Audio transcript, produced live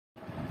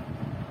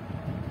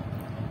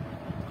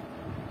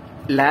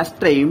last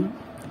time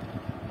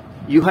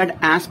you had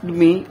asked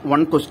me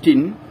one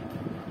question,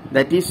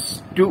 that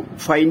is to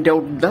find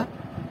out the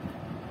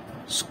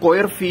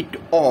square feet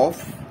of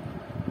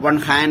one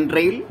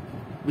handrail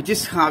which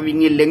is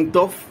having a length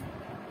of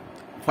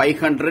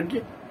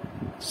 500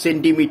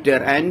 centimeter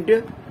and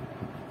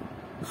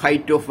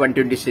height of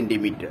 120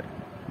 centimeter.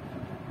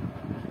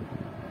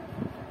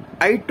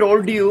 I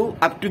told you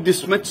up to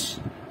this much.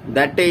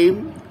 That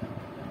time,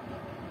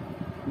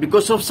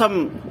 because of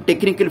some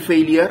technical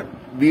failure,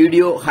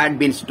 video had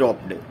been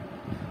stopped.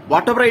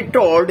 Whatever I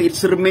told,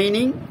 it's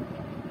remaining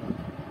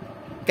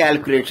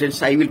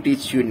calculations I will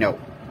teach you now.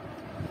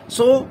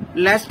 So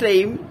last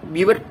time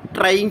we were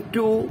trying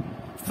to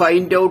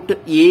find out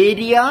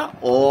area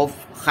of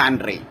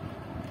handrail.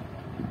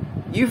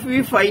 If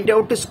we find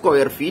out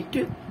square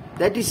feet,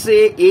 that is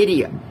a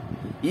area.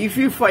 If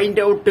you find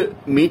out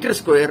meter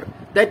square,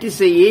 that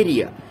is a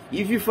area.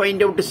 If you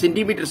find out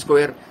centimeter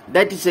square,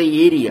 that is a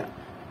area.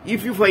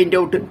 If you find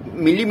out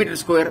millimeter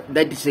square,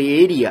 that is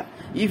a area.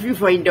 If you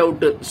find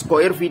out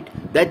square feet,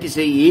 that is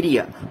a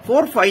area.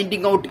 For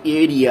finding out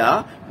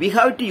area, we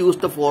have to use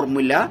the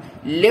formula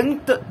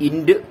length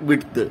into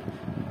width.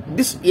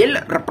 This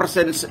L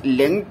represents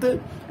length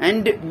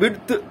and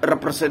width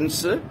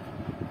represents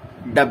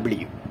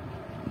W.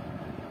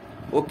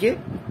 Okay?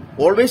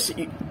 Always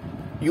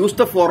use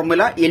the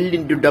formula L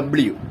into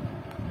W.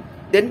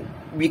 Then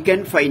we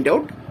can find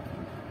out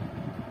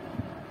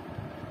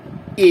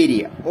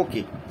area.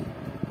 Okay.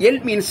 L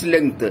means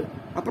length.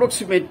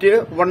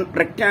 Approximate one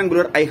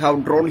rectangular I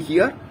have drawn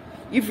here.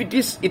 If it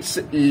is its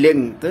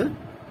length,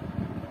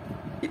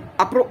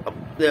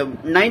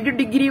 90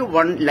 degree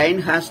one line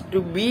has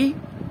to be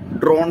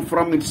drawn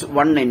from its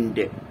one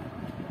end.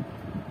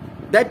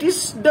 That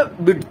is the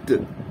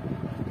width.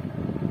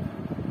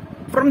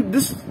 From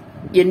this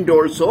end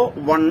also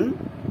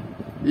one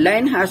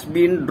line has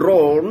been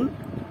drawn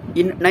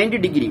in 90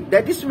 degree.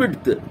 That is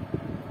width.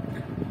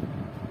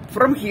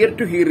 From here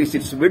to here is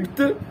its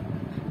width,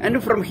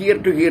 and from here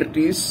to here it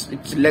is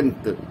its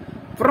length.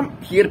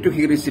 From here to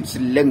here is its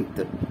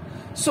length.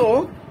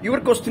 So your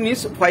question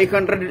is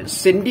 500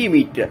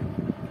 centimeter.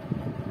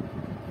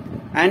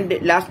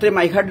 And last time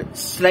I had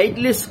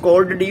slightly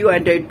scolded you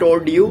and I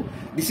told you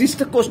this is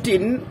the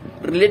question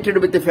related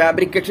with the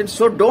fabrication.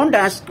 So don't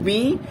ask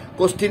me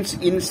questions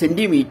in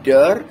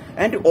centimeter,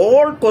 and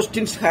all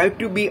questions have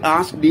to be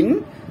asked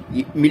in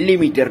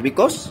millimeter,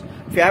 because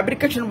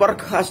fabrication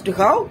work has to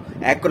have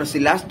accuracy.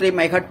 Last time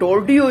I had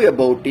told you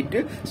about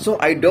it, so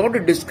I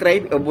don't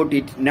describe about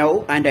it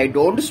now and I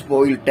don't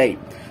spoil time.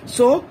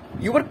 So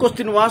your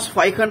question was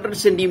 500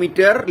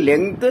 centimeter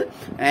length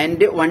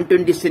and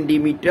 120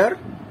 centimeter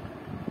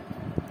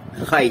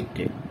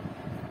height.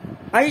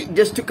 I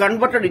just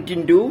converted it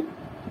into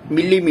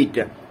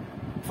millimeter.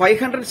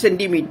 500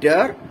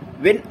 centimeter,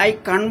 when I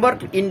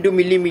convert into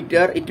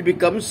millimeter, it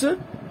becomes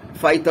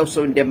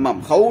 5000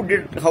 mm.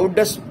 How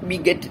does we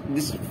get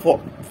this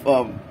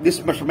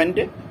this measurement?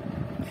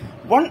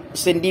 1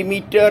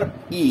 centimeter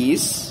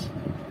is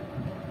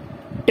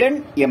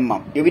 10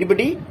 mm.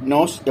 Everybody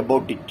knows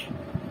about it.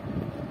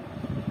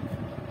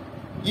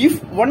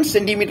 If 1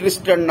 centimeter is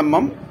 10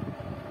 mm,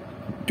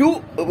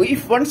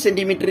 if 1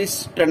 centimeter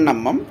is 10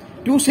 mm,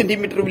 2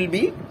 centimeter will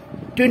be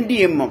 20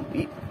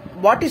 mm.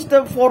 What is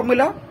the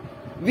formula?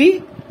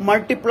 We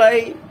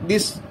multiply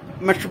this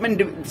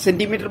measurement,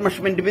 centimeter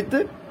measurement,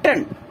 with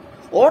 10,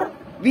 or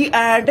we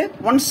add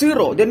 1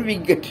 0, then we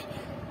get.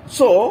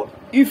 So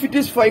if it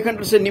is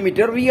 500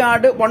 centimeter, we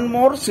add one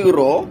more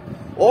 0,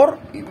 or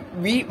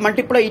we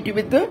multiply it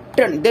with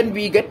 10, then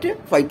we get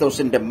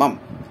 5000 mm.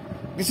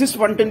 This is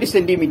 120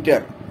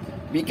 centimeter.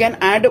 We can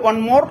add one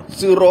more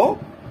 0,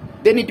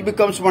 then it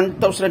becomes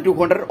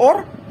 1200,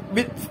 or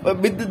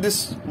with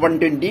this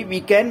 120 we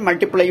can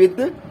multiply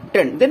with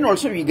 10, then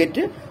also we get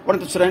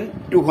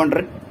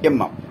 1200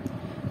 mm.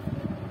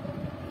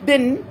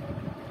 Then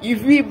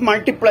if we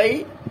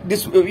multiply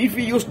this, if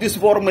we use this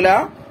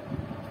formula,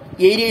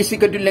 area is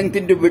equal to length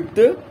into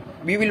width,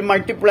 we will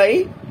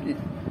multiply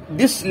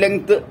this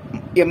length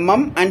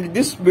mm and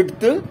this width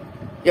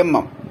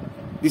mm.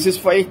 This is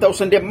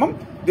 5000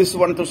 mm, this is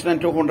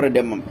 1200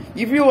 mm.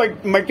 If you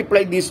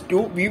multiply these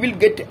two, we will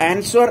get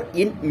answer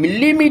in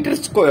millimeter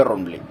square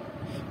only.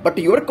 But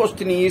your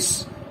question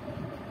is,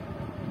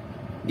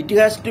 it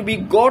has to be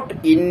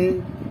got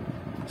in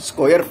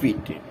square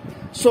feet.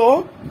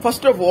 So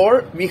first of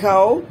all, we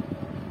have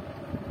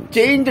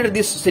changed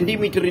this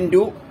centimeter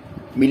into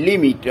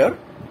millimeter,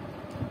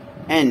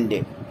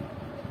 and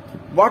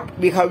what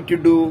we have to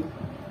do,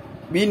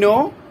 we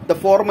know the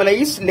formula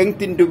is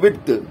length into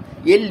width, L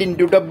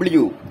into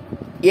W,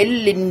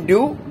 L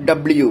into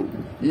W,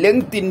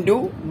 length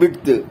into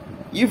width.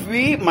 If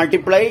we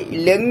multiply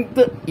length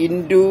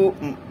into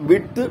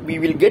width, we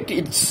will get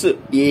its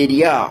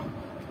area.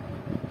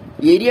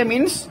 Area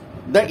means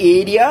the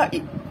area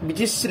which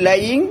is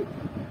lying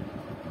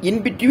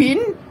in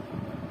between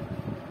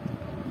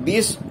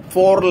these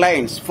four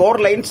lines. Four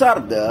lines are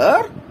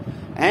there.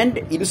 And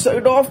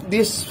inside of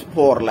these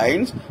 4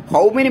 lines,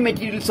 how many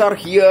materials are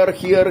here,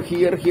 here,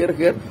 here, here,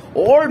 here?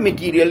 All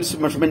materials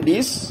measurement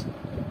is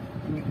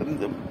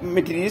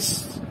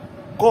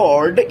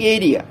called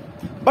area.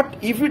 But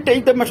if you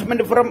take the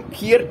measurement from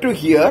here to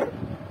here,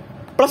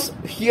 plus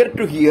here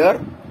to here,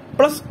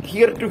 plus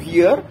here to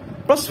here,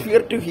 plus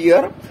here to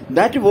here,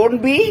 that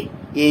won't be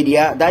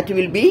area, that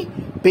will be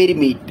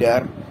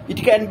perimeter.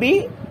 It can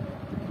be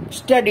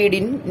studied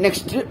in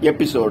next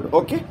episode.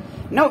 Okay,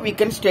 now we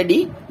can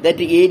study that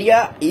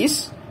area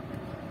is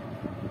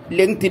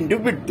length into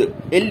width,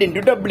 L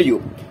into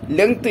W,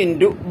 length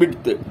into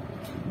width.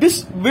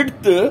 This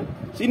width,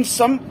 in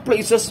some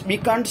places we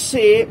can't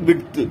say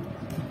width,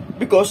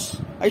 because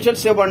I shall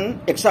say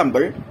one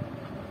example.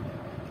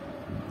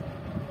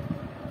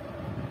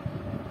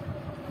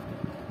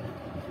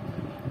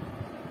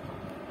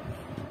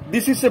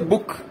 This is a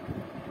book.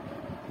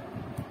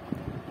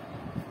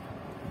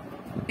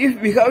 If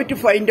we have to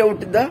find out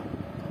the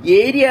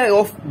area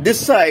of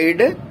this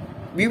side,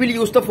 we will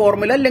use the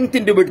formula length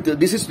into width.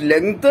 This is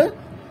length,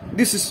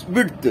 this is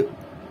width.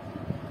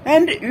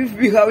 And if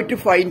we have to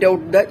find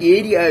out the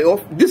area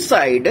of this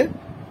side,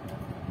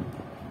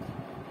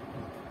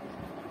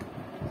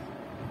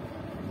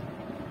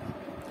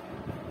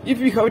 if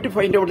we have to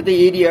find out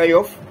the area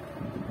of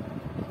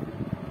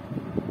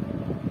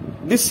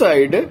this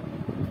side,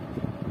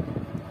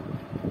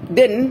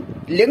 then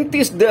length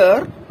is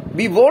there.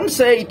 We won't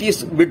say it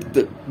is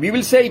width. We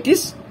will say it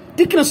is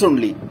thickness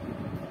only.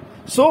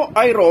 So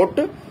I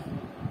wrote,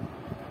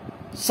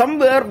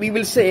 somewhere we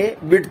will say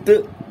width,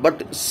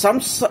 but some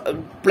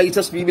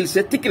places we will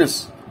say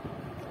thickness.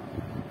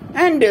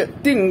 And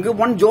think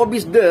one job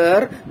is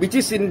there which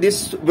is in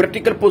this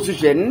vertical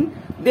position,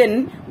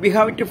 then we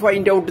have to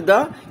find out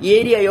the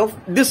area of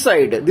this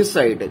side.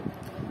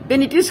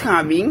 Then it is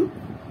having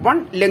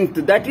one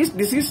length, that is,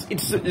 this is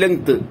its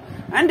length.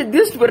 And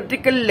this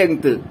vertical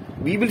length,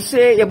 we will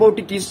say about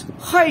it is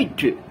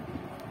height.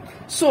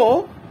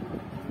 So,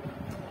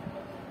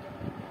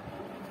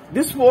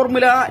 this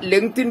formula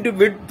length into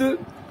width,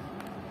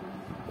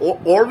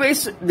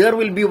 always there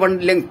will be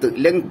one length.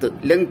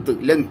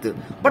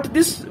 But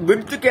this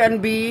width can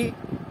be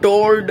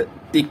told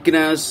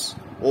thickness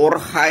or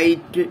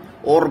height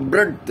or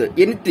breadth,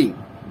 anything.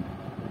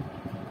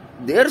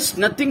 There's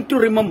nothing to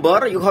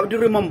remember. You have to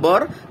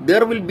remember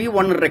there will be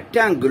one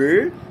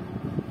rectangle.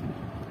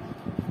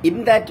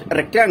 In that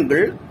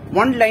rectangle,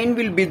 one line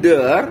will be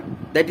there,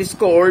 that is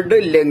called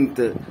length,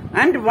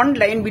 and one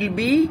line will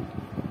be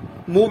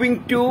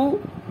moving to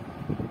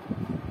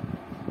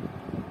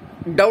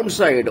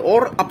downside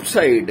or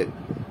upside,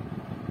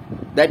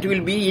 that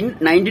will be in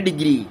 90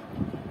 degree.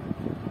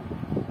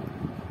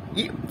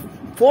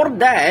 For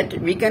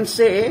that we can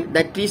say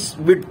that is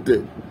width,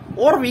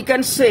 or we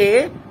can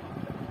say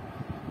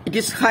it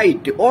is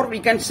height, or we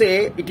can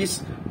say it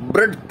is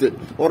breadth,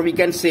 or we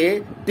can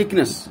say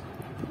thickness.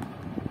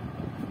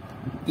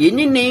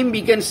 Any name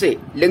we can say,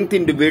 length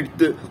into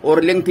width,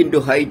 or length into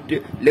height,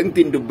 length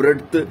into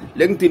breadth,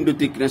 length into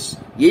thickness.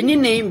 Any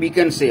name we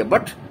can say,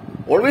 but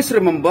always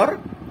remember,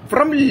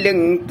 from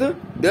length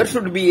there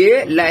should be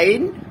a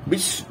line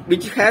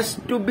which has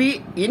to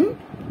be in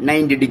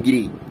 90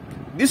 degree.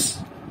 This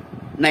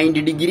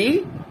 90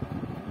 degree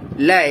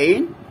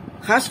line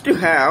has to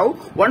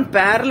have one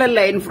parallel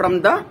line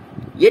from the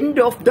end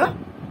of the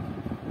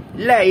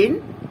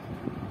line,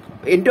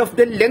 end of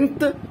the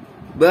length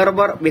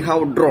wherever we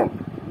have drawn.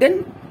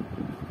 Then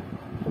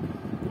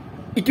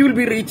it will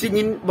be reaching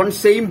in one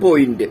same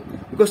point,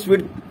 because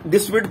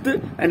this width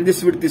and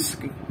this width is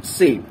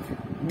same.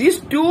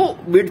 These two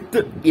width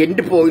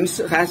end points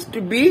has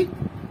to be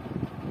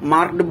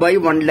marked by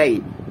one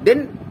line.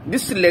 Then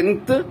this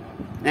length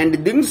and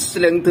this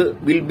length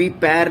will be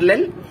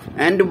parallel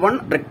and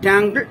one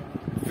rectangle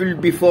will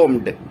be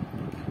formed.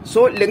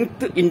 So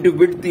length into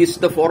width is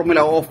the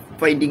formula of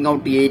finding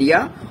out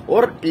area,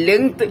 or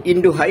length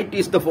into height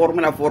is the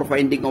formula for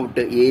finding out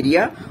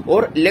area,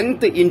 or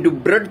length into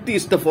breadth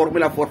is the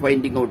formula for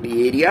finding out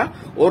area,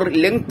 or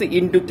length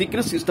into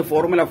thickness is the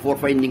formula for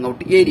finding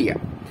out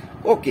area.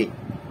 Okay.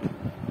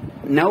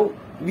 Now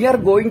we are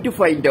going to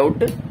find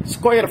out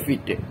square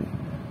feet.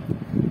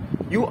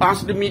 You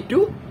asked me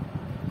to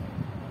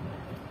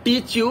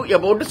teach you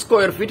about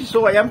square feet,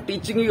 so I am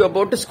teaching you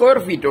about square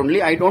feet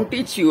only. I don't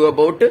teach you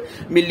about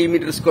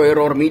millimeter square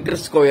or meter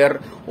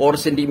square or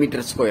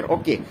centimeter square.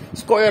 Okay,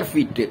 square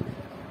feet.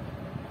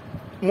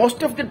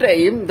 Most of the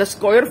time the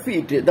square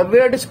feet, the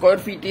word square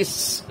feet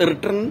is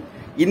written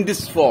in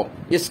this form,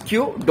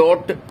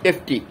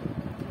 SQ.FT.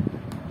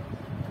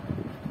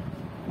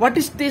 What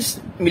is this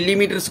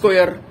millimeter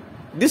square?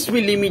 This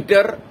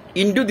millimeter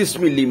into this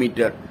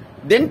millimeter.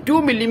 Then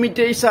 2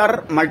 millimeters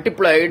are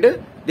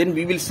multiplied, then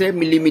we will say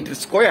millimeter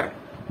square.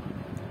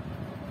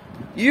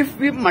 If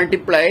we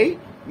multiply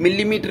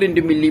millimeter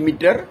into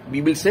millimeter,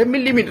 we will say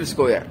millimeter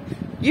square.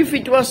 If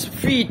it was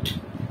feet,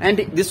 and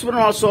this one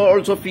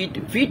also feet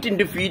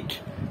into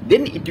feet,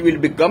 then it will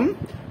become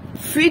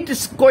feet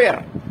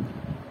square.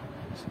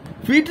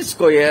 Feet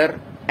square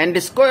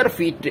and square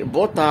feet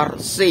both are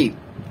same.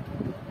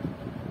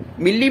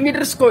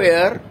 millimeter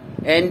square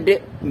and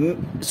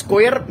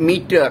square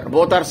meter,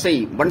 both are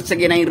same. Once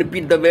again I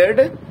repeat the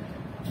word.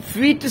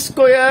 Feet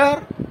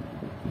square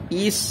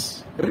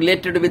is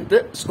related with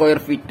the square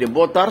feet.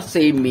 Both are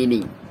same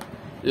meaning.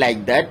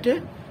 Like that.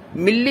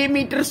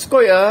 Millimeter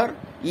square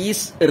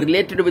is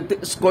related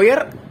with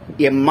square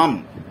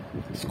mm.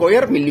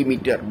 Square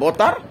millimeter. Both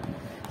are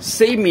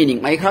same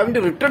meaning. I haven't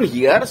written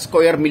here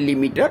square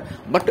millimeter,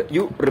 but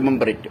you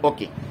remember it.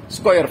 Okay.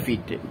 Square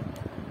feet.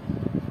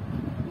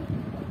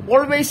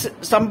 Always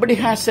somebody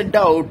has a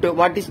doubt,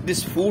 what is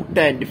this foot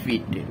and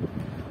feet?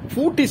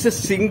 Foot is a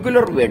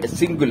singular word,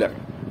 singular.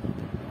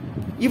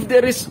 If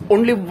there is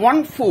only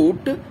one foot,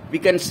 we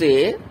can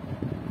say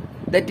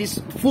that is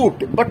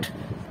foot. But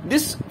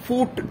this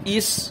foot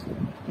is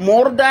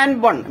more than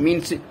one,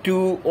 means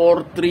 2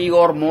 or 3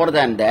 or more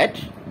than that.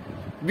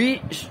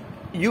 We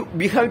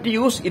have to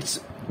use its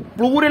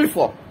plural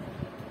form.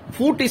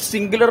 Foot is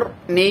singular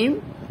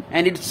name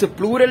and its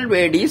plural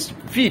word is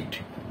feet.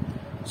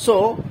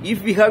 So,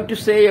 if we have to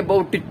say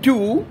about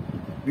 2,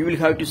 we will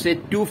have to say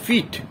 2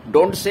 feet.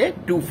 Don't say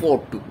 2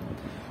 foot.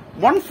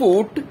 1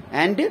 foot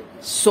and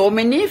so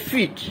many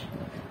feet.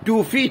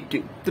 2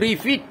 feet, 3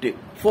 feet,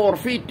 4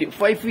 feet,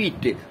 5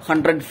 feet,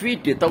 100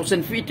 feet,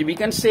 1000 feet. We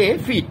can say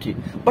feet.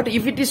 But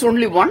if it is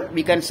only 1,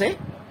 we can say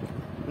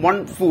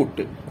 1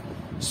 foot.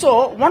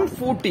 So, 1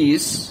 foot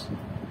is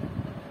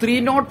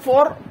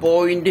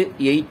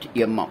 304.8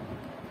 mm.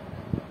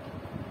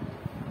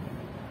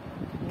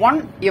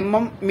 1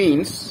 mm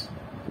means